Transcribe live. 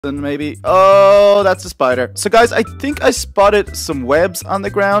And maybe, oh, that's a spider. So guys, I think I spotted some webs on the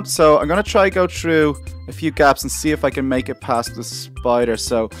ground, so I'm gonna try go through a few gaps and see if I can make it past the spider.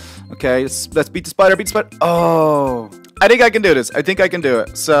 So okay, let's beat the spider, oh, I think I can do this. I think I can do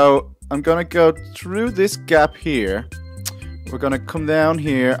it. So I'm gonna go through this gap here. We're gonna come down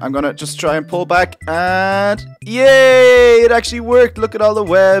here. I'm gonna just try and pull back, and yay, it actually worked. Look at all the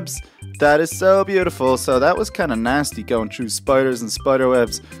webs. That is so beautiful. So that was kind of nasty going through spiders and spider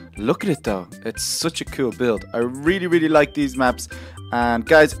webs. Look at it though. It's such a cool build. I really, really like these maps. And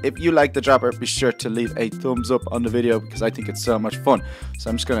guys, if you like the dropper, be sure to leave a thumbs up on the video because I think it's so much fun. So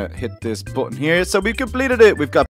I'm just going to hit this button here. So we've completed it. We've got